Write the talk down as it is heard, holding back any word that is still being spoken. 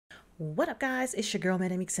What up, guys? It's your girl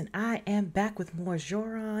ManicMeeks, and I am back with more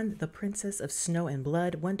Joran, the Princess of Snow and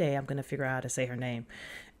Blood. One day I'm going to figure out how to say her name,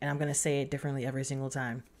 and I'm going to say it differently every single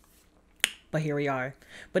time. But here we are.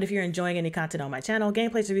 But if you're enjoying any content on my channel,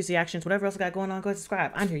 gameplays, reviews, reactions, whatever else I got going on, go ahead and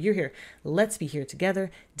subscribe. I'm here, you're here. Let's be here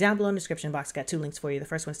together. Down below in the description box, got two links for you. The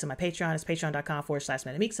first one's to my Patreon. It's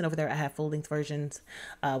patreon.com/ManicMeeks. And over there, I have full-length versions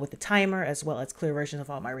with the timer, as well as clear versions of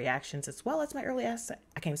all my reactions, as well as my early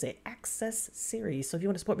access series. So if you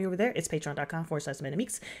want to support me over there, it's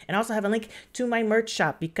patreon.com/ManicMeeks. And I also have a link to my merch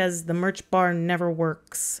shop because the merch bar never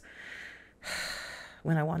works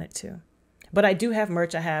when I want it to. But I do have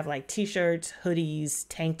merch. I have like t-shirts, hoodies,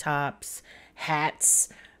 tank tops, hats,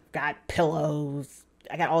 got pillows.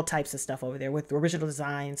 I got all types of stuff over there with original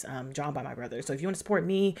designs drawn by my brother. So if you want to support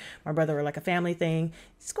me, my brother, or like a family thing,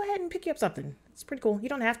 just go ahead and pick you up something. It's pretty cool. You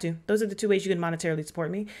don't have to. Those are the two ways you can monetarily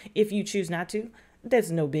support me. If you choose not to,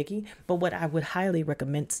 there's no biggie. But what I would highly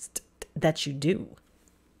recommend that you do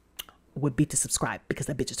would be to subscribe, because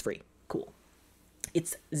that bitch is free. Cool.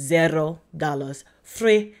 It's $0,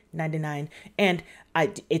 free 99, and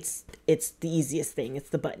it's the easiest thing. It's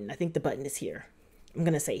the button. I think the button is here. I'm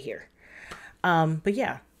gonna say here. But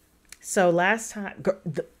yeah. So last time,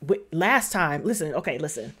 listen. Okay,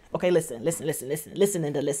 listen.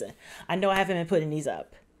 Listen. I know I haven't been putting these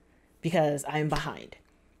up because I'm behind.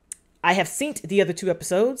 I have synced the other two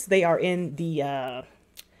episodes. They are in the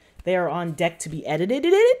they are on deck to be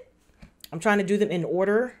edited. I'm trying to do them in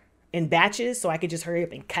order, in batches, so I could just hurry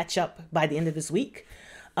up and catch up by the end of this week.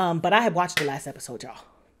 But I had watched the last episode, y'all.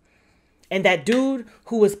 And that dude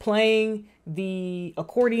who was playing the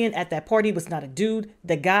accordion at that party was not a dude.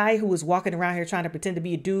 The guy who was walking around here trying to pretend to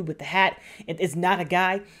be a dude with the hat is not a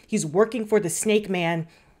guy. He's working for the Snake Man,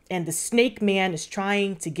 and the Snake Man is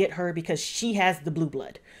trying to get her because she has the blue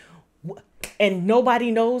blood. And nobody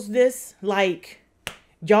knows this. Like,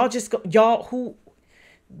 y'all just go, y'all who...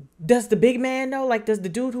 Does the big man know? Like, does the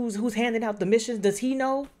dude who's handing out the missions, does he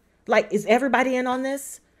know? Like, is everybody in on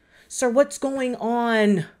this? Sir, what's going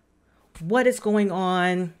on? What is going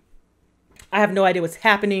on? I have no idea what's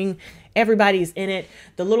happening. Everybody's in it.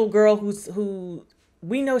 The little girl who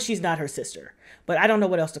we know she's not her sister, but I don't know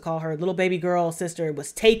what else to call her. Little baby girl sister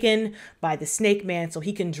was taken by the Snake Man so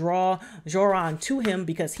he can draw Joran to him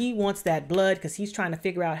because he wants that blood, because he's trying to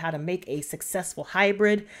figure out how to make a successful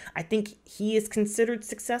hybrid. I think he is considered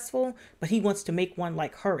successful, but he wants to make one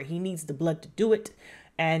like her. He needs the blood to do it.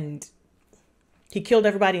 And he killed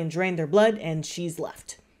everybody and drained their blood, and she's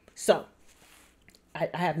left. So I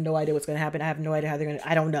have no idea what's going to happen. I have no idea how they're going to,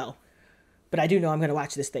 I don't know. But I do know I'm going to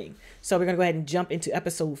watch this thing. So we're going to go ahead and jump into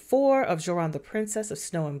episode 4 of Joran, the Princess of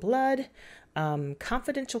Snow and Blood.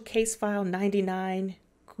 Confidential Case File 99,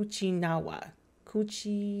 Kuchinawa.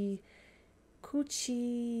 Kuchinawa?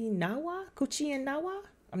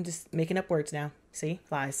 I'm just making up words now. See?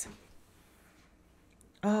 Lies.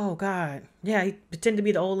 Oh, God. Yeah, he pretended to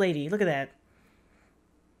be the old lady. Look at that.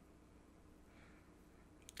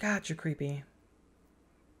 God, you're creepy.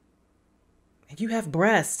 You have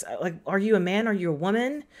breasts. Like, are you a man? Are you a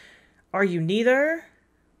woman? Are you neither?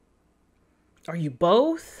 Are you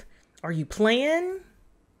both? Are you playing?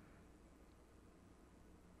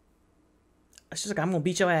 It's just like, I'm gonna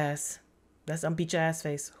beat your ass. I'm beat your ass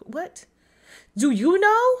face. What? Do you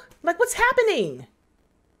know? Like, what's happening?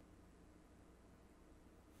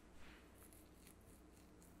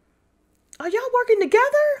 Are y'all working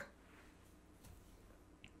together?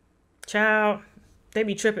 Child, they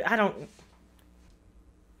be tripping. I don't...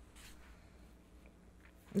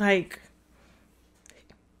 Like,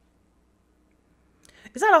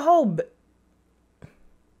 is that a whole...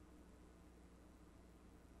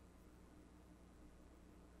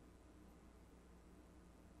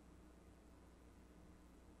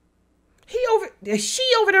 She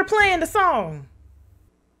over there playing the song.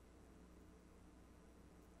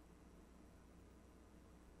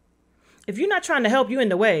 If you're not trying to help, you in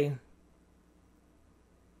the way.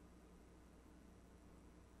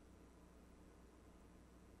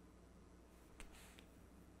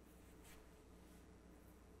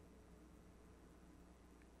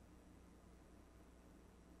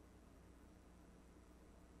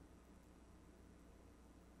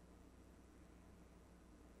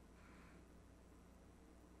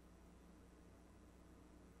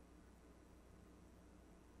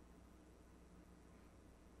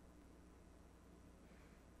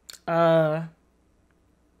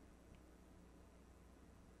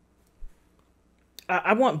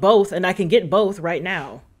 I want both, and I can get both right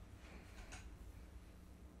now.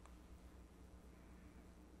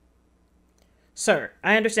 Sir,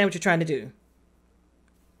 I understand what you're trying to do.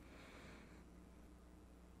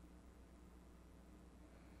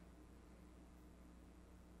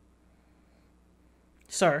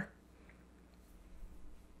 Sir.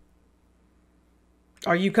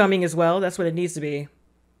 Are you coming as well? That's what it needs to be.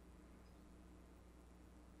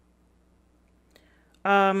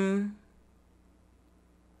 Oh,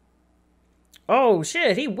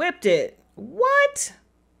 shit. He whipped it. What?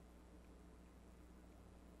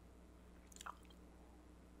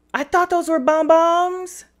 I thought those were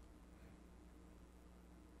bombs.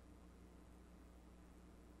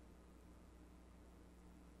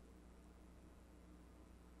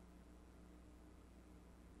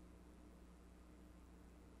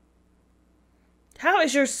 How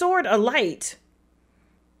is your sword a light?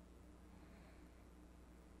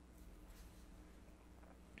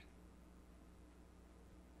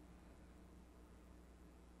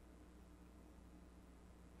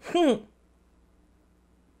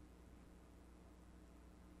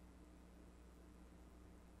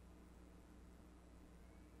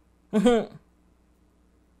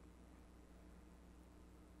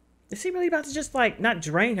 Is he really about to just, like, not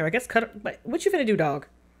drain her? I guess cut her. But what you finna do, dog?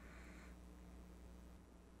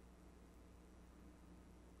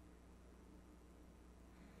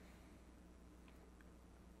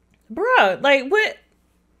 Bruh, like, what?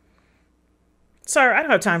 Sir, I don't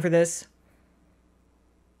have time for this.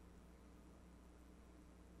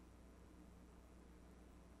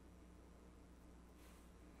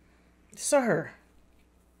 Sir.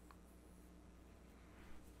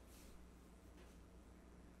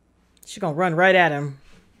 She gonna run right at him.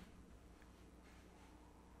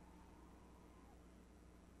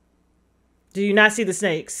 Do you not see the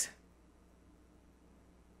snakes?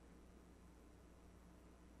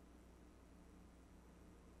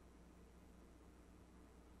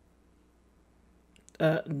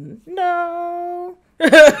 No.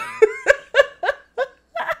 Like,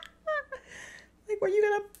 were you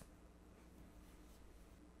gonna...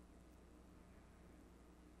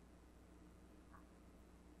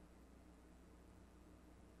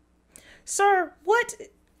 Sir, what?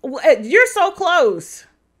 You're so close.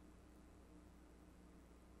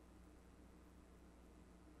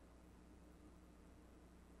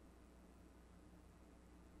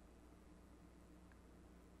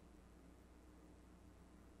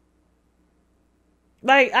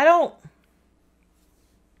 Like, I don't...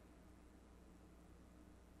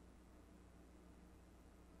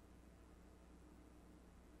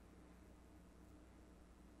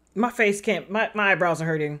 My face can't... My eyebrows are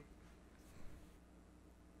hurting.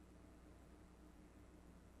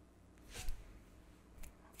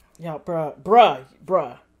 Yo, bruh.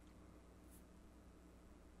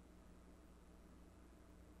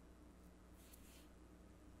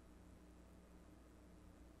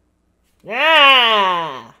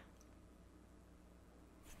 Yeah.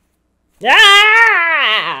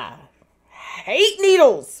 Yeah. Hate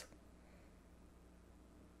needles.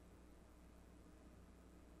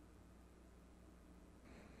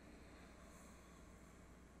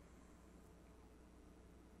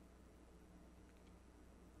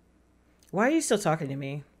 Why are you still talking to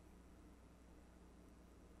me?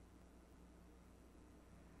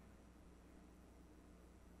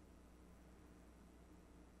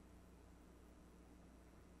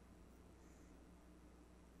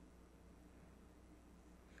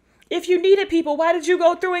 If you needed people, why did you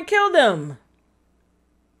go through and kill them?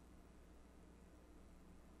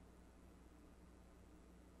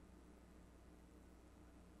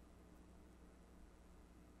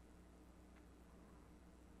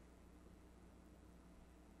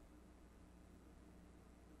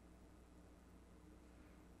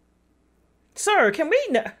 Sir, can we...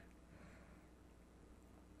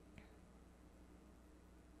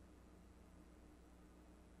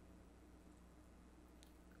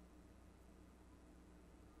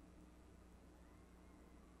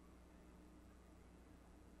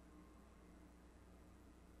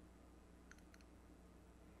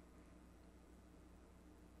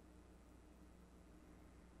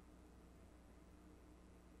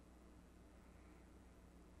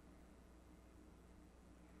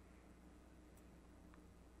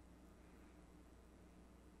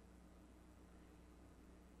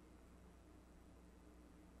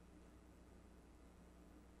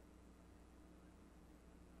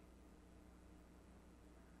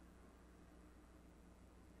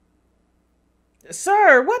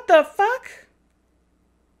 Sir, what the fuck?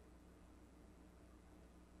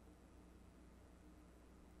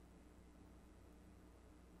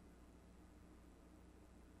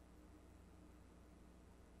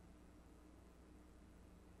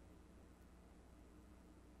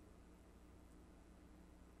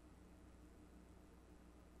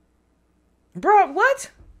 Bro,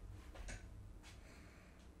 what?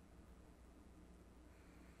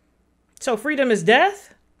 So freedom is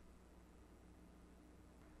death?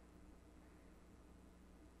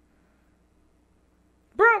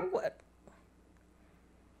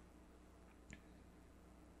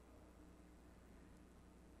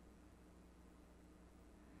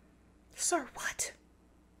 Sir, what?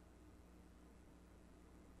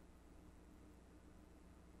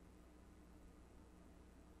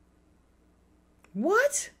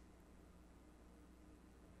 What?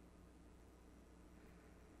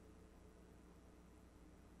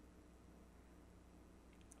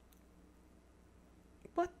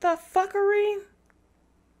 What the fuckery?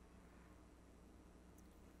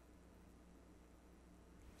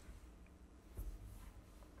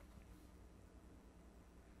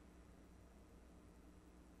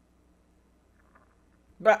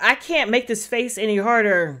 But I can't make this face any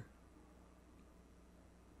harder.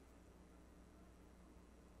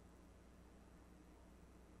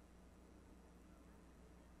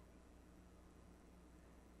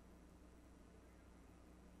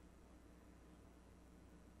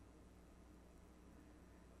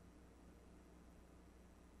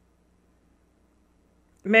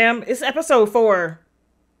 Ma'am, it's episode 4.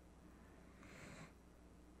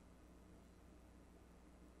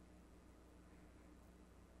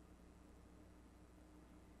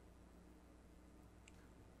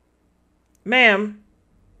 Ma'am.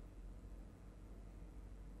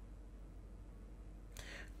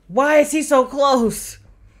 Why is he so close?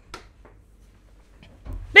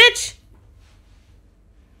 Bitch!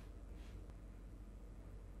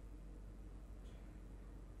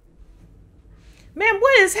 Ma'am,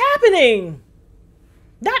 what is happening?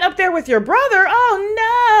 Not up there with your brother. Oh,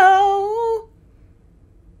 no.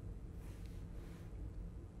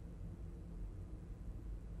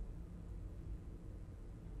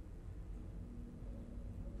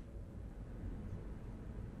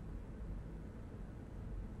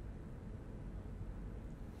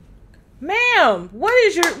 Ma'am, what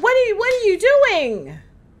are you doing?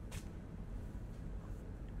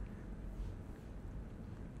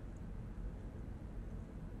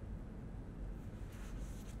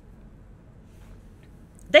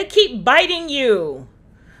 They keep biting you.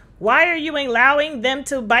 Why are you allowing them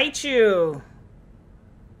to bite you?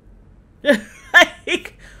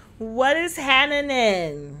 Like, what is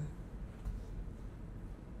happening?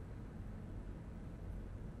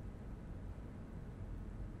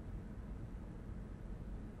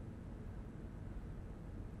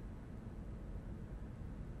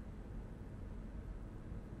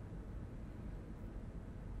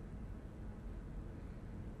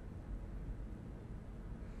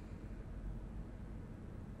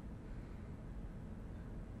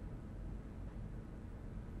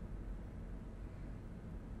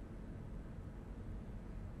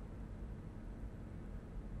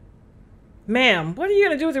 Ma'am, what are you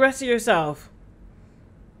going to do with the rest of yourself?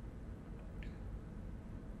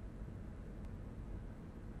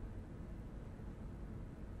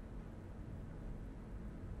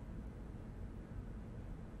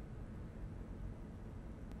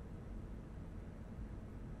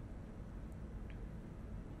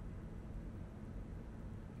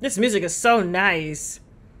 This music is so nice.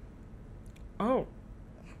 Oh,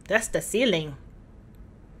 that's the ceiling.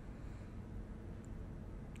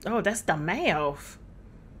 Oh, that's the mouth.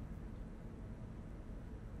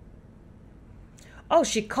 Oh,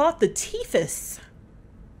 she caught the teethus.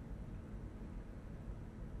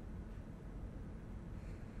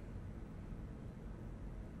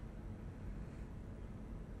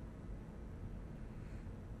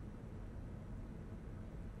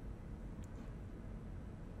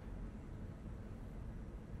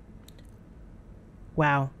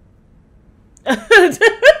 Wow.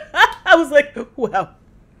 I was like, wow.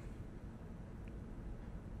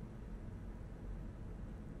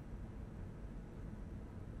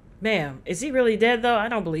 Ma'am, is he really dead though? I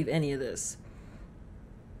don't believe any of this.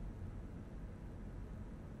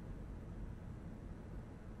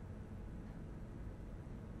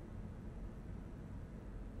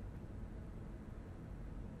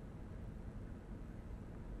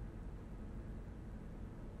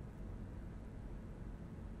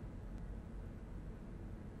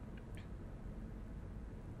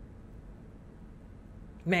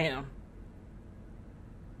 Ma'am.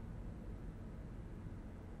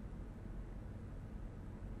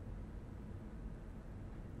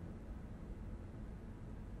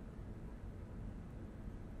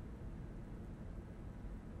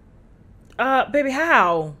 Baby,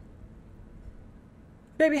 how?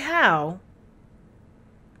 Baby, how?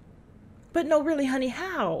 But no, really, honey,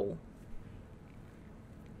 how?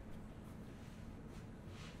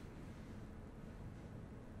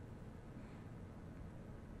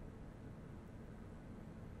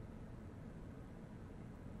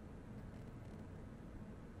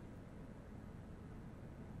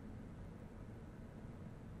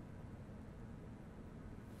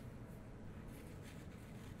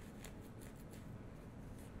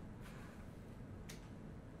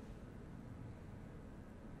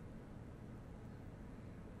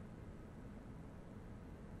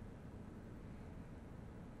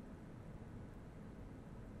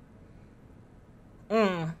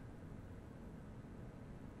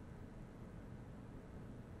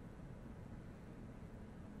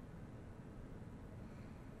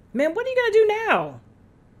 Man, what are you gonna do now?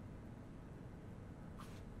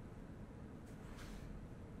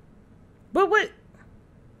 But what?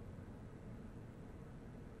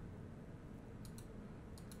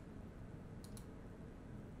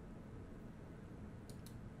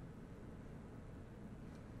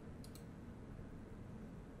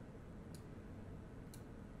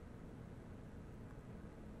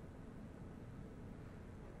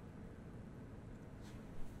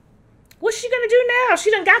 What's she gonna do now?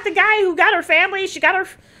 She done got the guy who got her family. She got her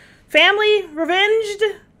family revenged,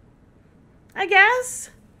 I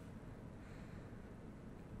guess.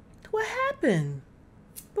 What happened?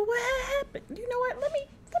 But what happened? You know what? Let me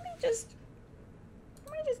just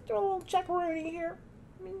do a little check-a-rooney here.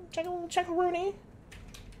 Check a little check-a-rooney. You know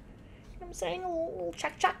what I'm saying? A little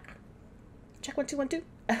check. Check 1 2 1 2.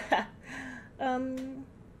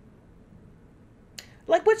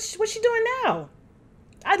 Like what's she doing now?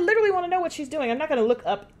 I literally want to know what she's doing. I'm not gonna look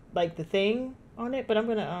up like the thing on it, but I'm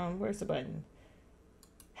gonna where's the button?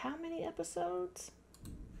 How many episodes?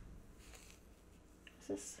 Is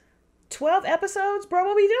this 12 episodes? Bro,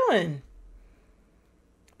 what we doing?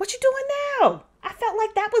 What you doing now? I felt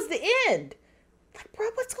like that was the end. Like, bro,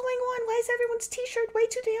 what's going on? Why is everyone's t-shirt way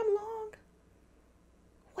too damn long?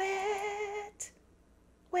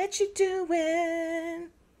 What you doing?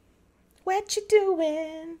 What you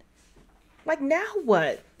doing? Like, now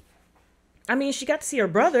what? I mean, she got to see her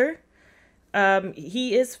brother.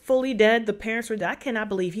 He is fully dead. The parents were dead. I cannot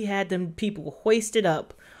believe he had them people hoisted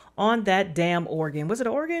up on that damn organ. Was it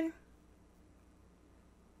an organ?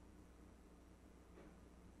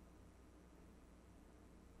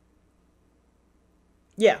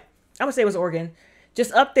 Yeah, I'm gonna say it was an organ.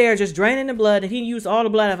 Just up there, just draining the blood, and he used all the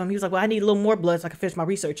blood of him. He was like, well, I need a little more blood so I can finish my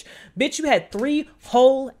research. Bitch, you had 3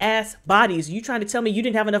 whole ass bodies. You trying to tell me you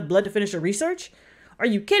didn't have enough blood to finish your research? Are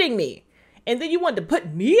you kidding me? And then you wanted to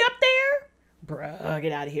put me up there? Bruh,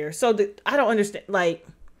 get out of here. So I don't understand. Like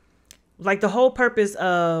the whole purpose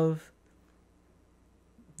of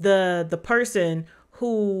the person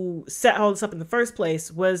who set all this up in the first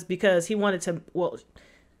place was because he wanted to, well,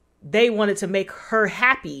 they wanted to make her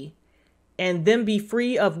happy and then be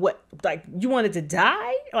free of what, like, you wanted to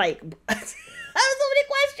die? Like, I have so many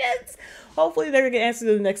questions. Hopefully they're going to get answered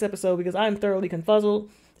in the next episode because I'm thoroughly confuzzled.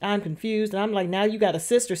 I'm confused. And I'm like, now you got a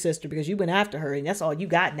sister because you went after her and that's all you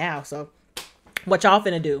got now. So what y'all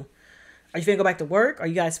finna do? Are you finna go back to work? Are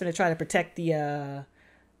you guys finna try to protect the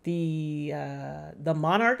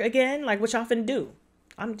monarch again? Like, what y'all finna do?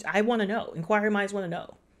 I want to know. Inquiry minds want to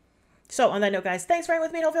know. So on that note, guys, thanks for being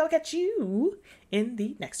with me. Hopefully I'll catch you in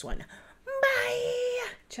the next one. Bye.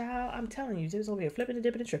 Ciao. I'm telling you, this is over here flipping and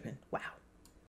dipping and tripping. Wow.